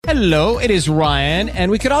Hello, it is Ryan,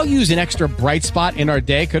 and we could all use an extra bright spot in our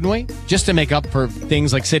day, couldn't we? Just to make up for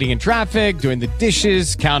things like sitting in traffic, doing the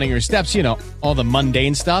dishes, counting your steps, you know, all the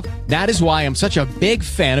mundane stuff. That is why I'm such a big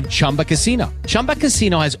fan of Chumba Casino. Chumba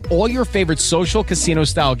Casino has all your favorite social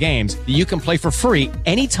casino-style games that you can play for free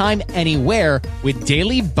anytime, anywhere with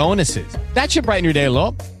daily bonuses. That should brighten your day a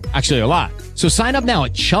little. Actually, a lot. So sign up now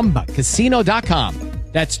at ChumbaCasino.com.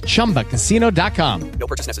 That's ChumbaCasino.com. No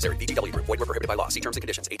purchase necessary. VGW Group. Void where prohibited by law. See terms and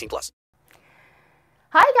conditions. 18+.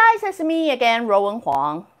 Hi guys, it's me again, 罗文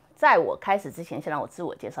黄。在我开始之前，先让我自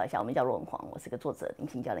我介绍一下，我名叫罗文黄，我是个作者、灵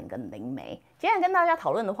性教练跟灵媒。今天跟大家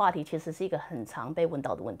讨论的话题，其实是一个很常被问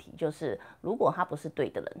到的问题，就是如果他不是对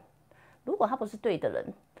的人，如果他不是对的人，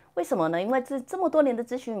为什么呢？因为这么多年的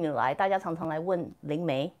咨询以来，大家常常来问灵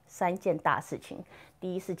媒3件大事情。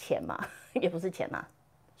第一是钱嘛，也不是钱嘛，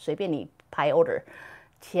随便你排 order。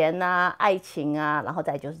钱啊，爱情啊，然后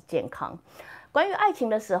再就是健康。关于爱情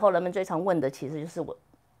的时候，人们最常问的其实就是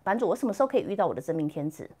版主，我什么时候可以遇到我的真命天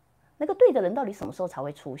子？那个对的人到底什么时候才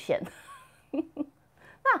会出现？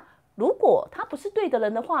那如果他不是对的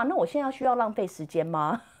人的话，那我现在需要浪费时间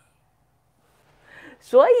吗？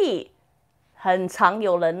所以很常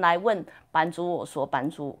有人来问版主，我说版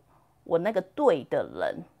主，我那个对的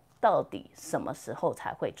人到底什么时候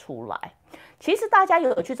才会出来？其实大家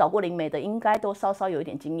有去找过灵媒的，应该都稍稍有一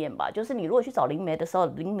点经验吧。就是你如果去找灵媒的时候，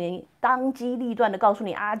灵媒当机立断的告诉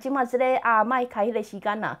你啊，今晚之类啊，麦开那个吸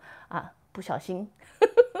干呐啊，不小心，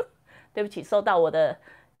对不起，受到我的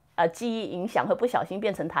记忆影响，会不小心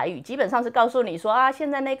变成台语。基本上是告诉你说啊，现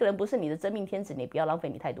在那个人不是你的真命天子，你不要浪费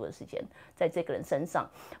你太多的时间在这个人身上，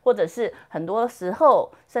或者是很多时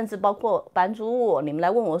候，甚至包括版主你们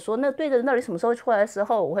来问我说，那对的人到底什么时候出来的时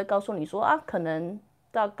候，我会告诉你说啊，可能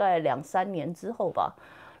大概2-3年之后吧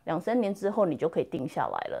，2-3年之后你就可以定下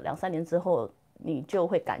来了，2-3年之后你就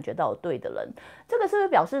会感觉到对的人。这个是不是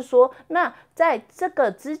表示说，那在这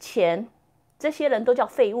个之前，这些人都叫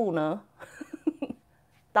废物呢？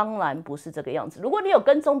当然不是这个样子。如果你有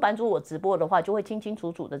跟踪版主我直播的话，就会清清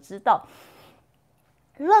楚楚的知道，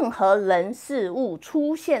任何人事物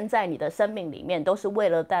出现在你的生命里面，都是为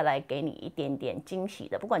了带来给你一点点惊喜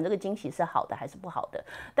的，不管这个惊喜是好的还是不好的。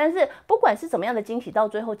但是不管是怎么样的惊喜，到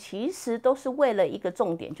最后其实都是为了一个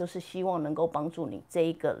重点，就是希望能够帮助你这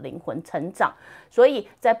一个灵魂成长。所以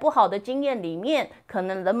在不好的经验里面，可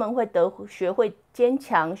能人们会学会坚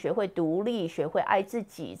强，学会独立，学会爱自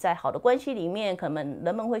己。在好的关系里面，可能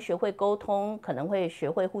人们会学会沟通，可能会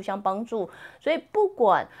学会互相帮助。所以不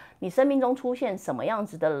管你生命中出现什么样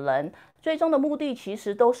子的人，最终的目的其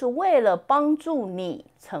实都是为了帮助你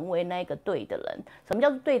成为那个对的人。什么叫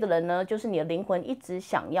做对的人呢？就是你的灵魂一直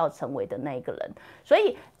想要成为的那一个人。所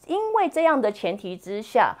以因为这样的前提之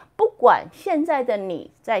下，不管现在的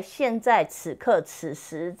你在现在此刻此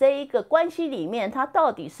时这一个关系里面，他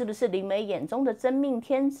到底是不是灵媒眼中的真命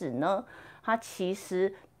天子呢？他其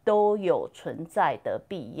实都有存在的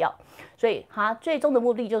必要。所以他最终的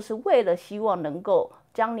目的就是为了希望能够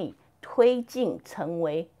将你推进成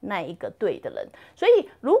为那一个对的人。所以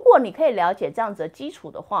如果你可以了解这样子的基础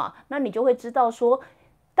的话，那你就会知道说，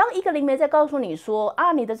当一个灵媒在告诉你说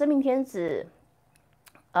啊，你的真命天子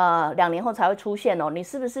2年后才会出现哦，你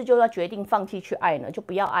是不是就要决定放弃去爱呢？就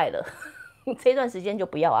不要爱了这段时间就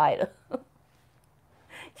不要爱了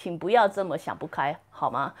请不要这么想不开好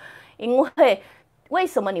吗？因为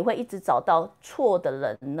什么你会一直找到错的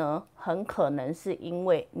人呢？很可能是因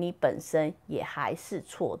为你本身也还是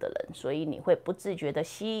错的人，所以你会不自觉的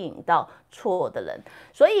吸引到错的人。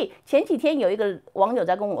所以前几天有一个网友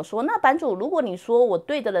在跟我说，那版主，如果你说我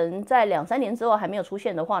对的人在2-3年之后还没有出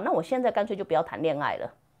现的话，那我现在干脆就不要谈恋爱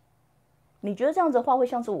了。你觉得这样子的话会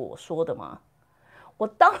像是我说的吗？我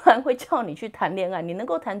当然会叫你去谈恋爱，你能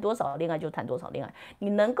够谈多少恋爱就谈多少恋爱，你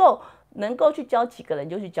能够去交几个人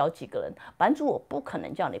就去交几个人。版主我不可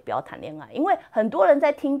能叫你不要谈恋爱，因为很多人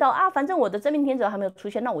在听到啊，反正我的真命天子还没有出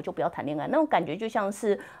现，那我就不要谈恋爱，那种感觉就像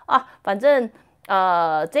是啊，反正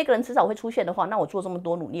这个人迟早会出现的话，那我做这么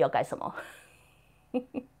多努力要干什么？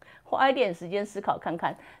花一点时间思考看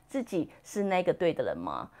看，自己是那个对的人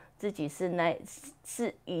吗？自己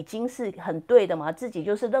是已经是很对的吗？自己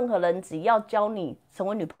就是任何人只要教你成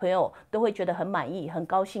为女朋友都会觉得很满意很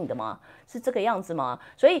高兴的吗？是这个样子吗？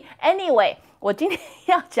所以 anyway 我今天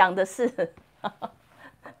要讲的是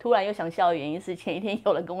突然又想笑的原因是前一天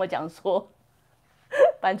有人跟我讲说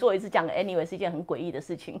反正我一直讲 anyway 是一件很诡异的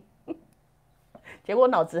事情结果我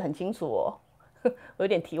脑子很清楚哦有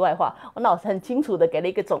点题外话，我脑子很清楚的给了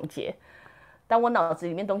一个总结，当我脑子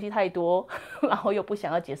里面东西太多然后又不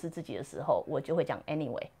想要解释自己的时候，我就会讲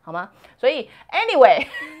anyway 好吗？所以 anyway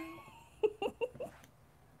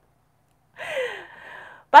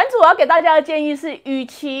版主我要给大家的建议是，与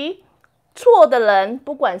其错的人，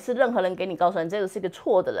不管是任何人给你告诉你这个是一个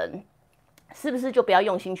错的人，是不是就不要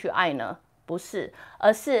用心去爱呢？不是，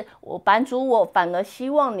而是版主我反而希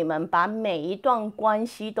望你们把每一段关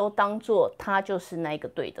系都当作他就是那一个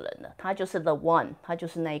对的人了，他就是 the one， 他就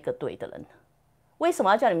是那一个对的人。为什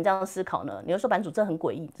么要叫你们这样思考呢？你会说版主这很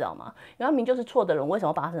诡异，你知道吗？因为他明明就是错的人，为什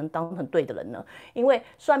么把他当成对的人呢？因为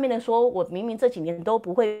算命的说我明明这几年都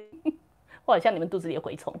不会，或者像你们肚子里的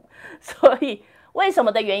蛔虫，所以为什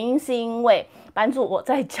么的原因是因为版主我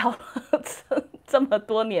在教了这么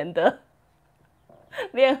多年的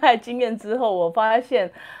恋爱经验之后，我发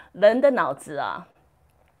现人的脑子啊，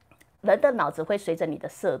人的脑子会随着你的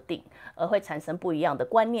设定而会产生不一样的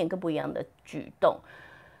观念跟不一样的举动。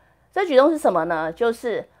这举动是什么呢？就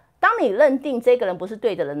是当你认定这个人不是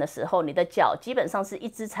对的人的时候，你的脚基本上是一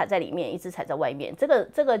只踩在里面，一只踩在外面。这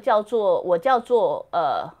个叫做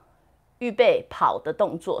预备跑的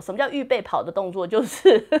动作。什么叫预备跑的动作？就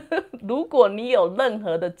是如果你有任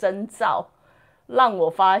何的征兆让我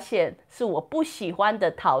发现是我不喜欢的、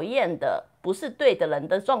讨厌的、不是对的人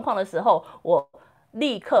的状况的时候，我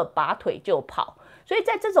立刻拔腿就跑。所以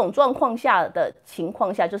在这种状况下的情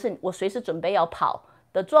况下，就是我随时准备要跑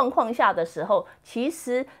的状况下的时候，其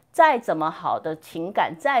实再怎么好的情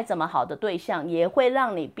感，再怎么好的对象，也会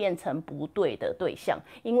让你变成不对的对象，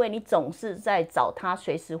因为你总是在找他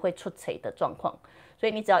随时会出错的状况，所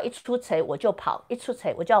以你只要一出错我就跑，一出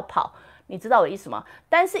错我就要跑，你知道我的意思吗？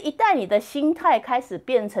但是一旦你的心态开始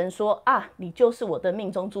变成说啊，你就是我的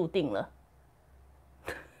命中注定了，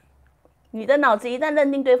你的脑子一旦认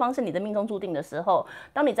定对方是你的命中注定的时候，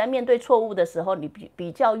当你在面对错误的时候，你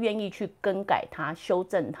比较愿意去更改它、修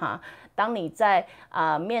正它。当你在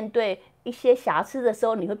面对一些瑕疵的时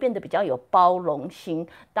候，你会变得比较有包容心。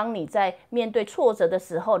当你在面对挫折的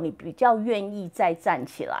时候，你比较愿意再站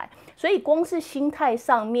起来。所以光是心态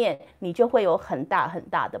上面，你就会有很大很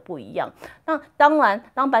大的不一样。那当然，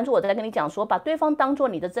当版主我在跟你讲说，把对方当作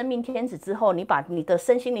你的真命天子之后，你把你的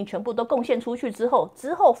身心灵全部都贡献出去之后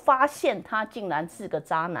发现他竟然是个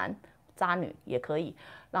渣男、渣女也可以，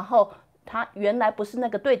然后他原来不是那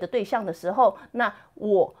个对的对象的时候，那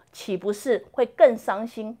我岂不是会更伤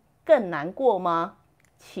心、更难过吗？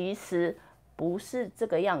其实不是这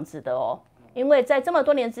个样子的哦。因为在这么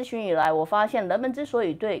多年咨询以来，我发现人们之所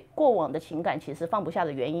以对过往的情感其实放不下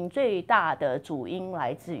的原因，最大的主因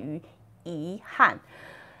来自于遗憾。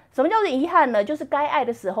什么叫做遗憾呢？就是该爱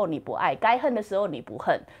的时候你不爱，该恨的时候你不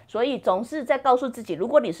恨，所以总是在告诉自己，如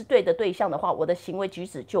果你是对的对象的话，我的行为举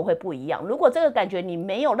止就会不一样。如果这个感觉你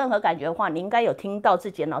没有任何感觉的话，你应该有听到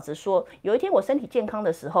自己的脑子说，有一天我身体健康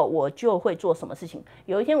的时候，我就会做什么事情；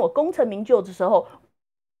有一天我功成名就的时候，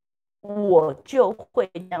我就会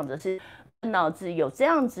这样子。是脑子有这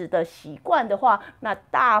样子的习惯的话，那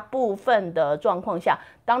大部分的状况下，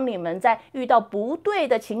当你们在遇到不对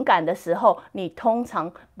的情感的时候，你通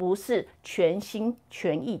常不是全心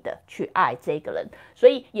全意的去爱这个人。所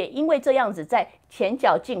以也因为这样子，在前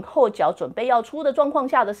脚进后脚准备要出的状况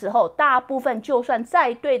下的时候，大部分就算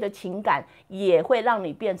再对的情感，也会让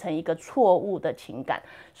你变成一个错误的情感。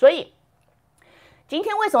所以今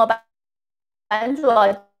天为什么版主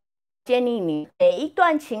建议你每一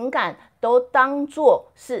段情感都当作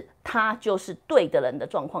是他就是对的人的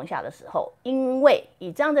状况下的时候，因为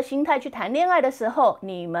以这样的心态去谈恋爱的时候，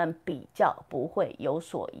你们比较不会有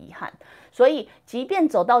所遗憾。所以即便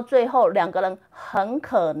走到最后，两个人很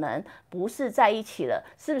可能不是在一起了，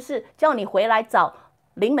是不是叫你回来找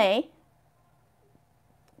灵媒？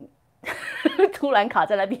突然卡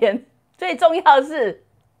在那边。最重要的是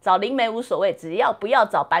找灵媒无所谓，只要不要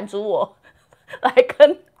找版主我来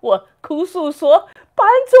跟我哭诉说，版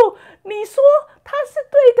主你说他是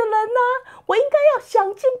对的人啊，我应该要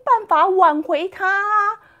想尽办法挽回他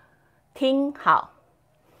啊。听好，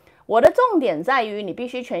我的重点在于你必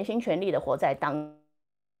须全心全力的活在当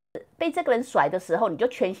被这个人甩的时候，你就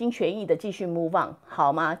全心全意的继续 move on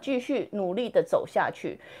好吗？继续努力的走下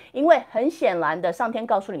去。因为很显然的，上天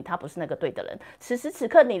告诉你他不是那个对的人。此时此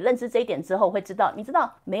刻你认知这一点之后，会知道，你知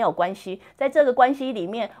道没有关系，在这个关系里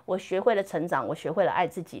面，我学会了成长，我学会了爱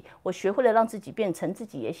自己，我学会了让自己变成自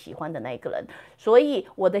己也喜欢的那一个人。所以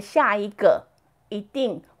我的下一个一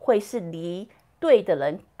定会是离对的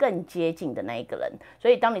人更接近的那一个人。所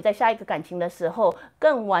以当你在下一个感情的时候，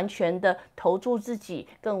更完全的投注自己，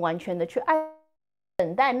更完全的去爱，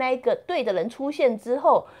等待那一个对的人出现之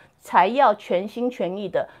后，才要全心全意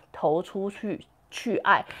的投出去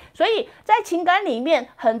爱。所以在情感里面，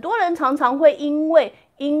很多人常常会因为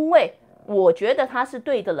我觉得他是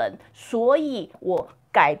对的人，所以我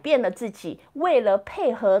改变了自己，为了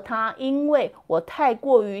配合他，因为我太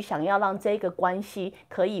过于想要让这个关系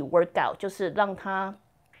可以 work out， 就是让他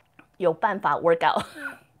有办法 work out。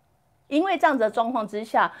因为这样子的状况之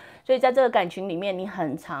下，所以在这个感情里面，你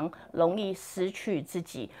很常容易失去自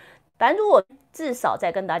己。反正如果至少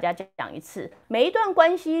再跟大家讲一次，每一段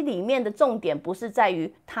关系里面的重点不是在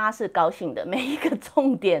于他是高兴的，每一个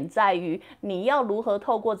重点在于你要如何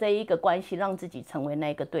透过这一个关系让自己成为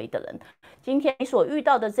那个对的人。今天你所遇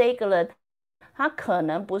到的这一个人，他可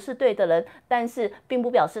能不是对的人，但是并不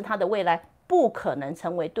表示他的未来不可能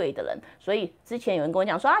成为对的人。所以之前有人跟我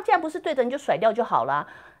讲说既然不是对的人就甩掉就好啦，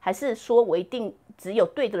还是说我一定只有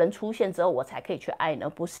对的人出现之后我才可以去爱呢？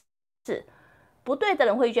不是，不对的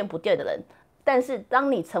人会遇见不对的人，但是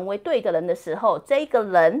当你成为对的人的时候，这个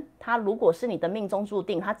人他如果是你的命中注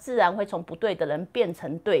定，他自然会从不对的人变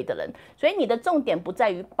成对的人。所以你的重点不在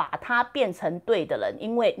于把他变成对的人，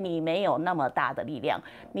因为你没有那么大的力量。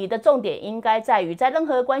你的重点应该在于在任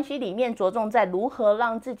何关系里面着重在如何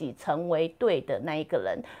让自己成为对的那一个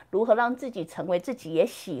人，如何让自己成为自己也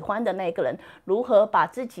喜欢的那一个人，如何把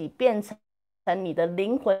自己变成你的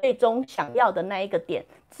灵魂最终想要的那一个点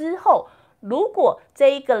之后，如果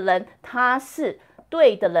这一个人他是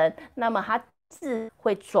对的人，那么他自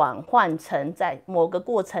会转换成在某个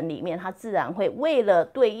过程里面，他自然会为了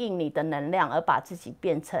对应你的能量而把自己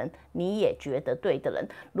变成你也觉得对的人。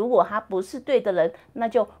如果他不是对的人，那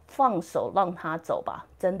就放手让他走吧，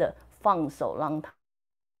真的放手让他。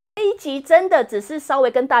这一集真的只是稍微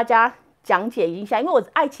跟大家讲解一下，因为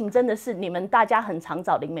爱情真的是你们大家很常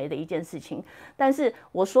找灵媒的一件事情。但是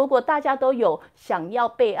我说过，大家都有想要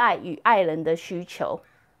被爱与爱人的需求。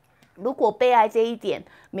如果被爱这一点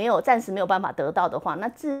暂时没有办法得到的话，那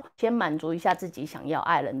先满足一下自己想要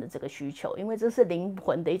爱人的这个需求，因为这是灵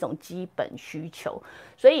魂的一种基本需求。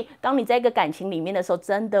所以当你在一个感情里面的时候，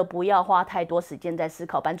真的不要花太多时间在思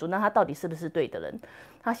考版主那他到底是不是对的人。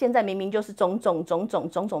他现在明明就是种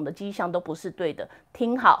种的迹象都不是对的。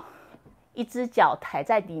听好，一只脚踩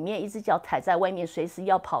在里面，一只脚踩在外面，随时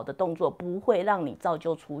要跑的动作不会让你造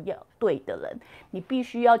就出要对的人。你必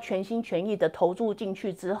须要全心全意的投入进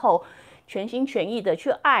去之后，全心全意的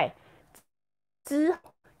去爱之后，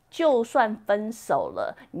就算分手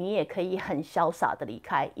了，你也可以很潇洒的离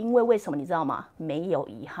开。因为为什么你知道吗？没有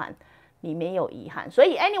遗憾，你没有遗憾。所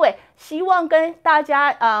以 anyway， 希望跟大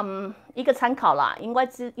家一个参考啦。应该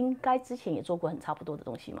之前也做过很差不多的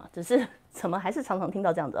东西嘛，只是怎么还是常常听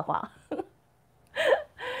到这样子的话。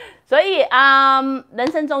所以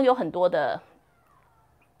人生中有很多的，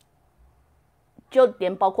就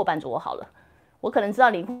连包括版主我好了，我可能知道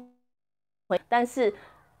你会，但是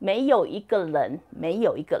没有一个人，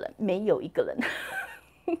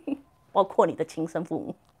包括你的亲生父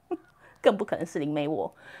母，更不可能是灵媒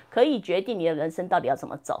我，可以决定你的人生到底要怎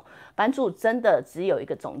么走。版主真的只有一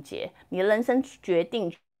个总结，你的人生决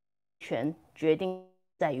定权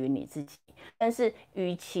在于你自己。但是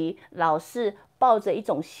与其老是抱着一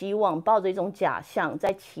种希望，抱着一种假象，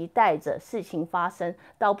在期待着事情发生，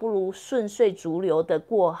倒不如顺遂逐流的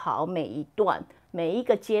过好每一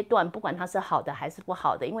个阶段，不管它是好的还是不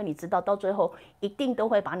好的，因为你知道到最后一定都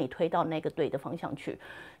会把你推到那个对的方向去。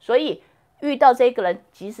所以遇到这个人，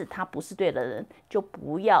即使他不是对的人，就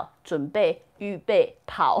不要准备预备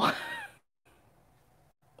跑。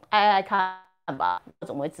爱爱看吧，我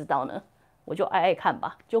怎么会知道呢？我就爱爱看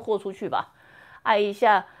吧，就豁出去吧，爱一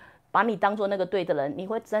下，把你当做那个对的人，你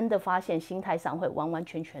会真的发现心态上会完完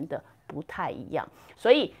全全的不太一样。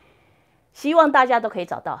所以希望大家都可以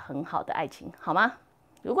找到很好的爱情，好吗？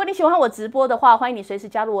如果你喜欢我直播的话，欢迎你随时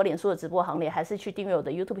加入我脸书的直播行列，还是去订阅我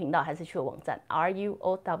的 YouTube 频道，还是去我网站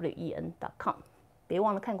ruowen.com。 别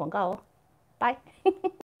忘了看广告哦，拜。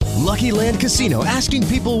Lucky Land Casino, asking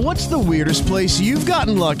people, what's the weirdest place you've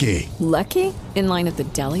gotten lucky? Lucky? In line at the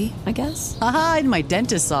deli, I guess? Aha, in my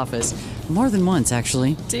dentist's office. More than once,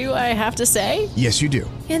 actually. Do I have to say? Yes, you do.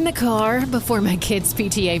 In the car before my kids'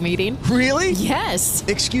 PTA meeting. Really? Yes.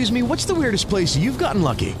 Excuse me, what's the weirdest place you've gotten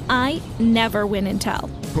lucky? I never win and tell.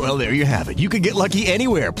 Well, there you have it. You can get lucky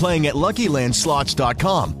anywhere, playing at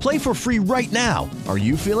LuckyLandSlots.com. Play for free right now. Are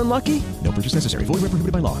you feeling lucky? No purchase necessary. Void where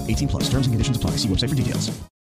prohibited by law. 18+. Terms and conditions apply. See website for details.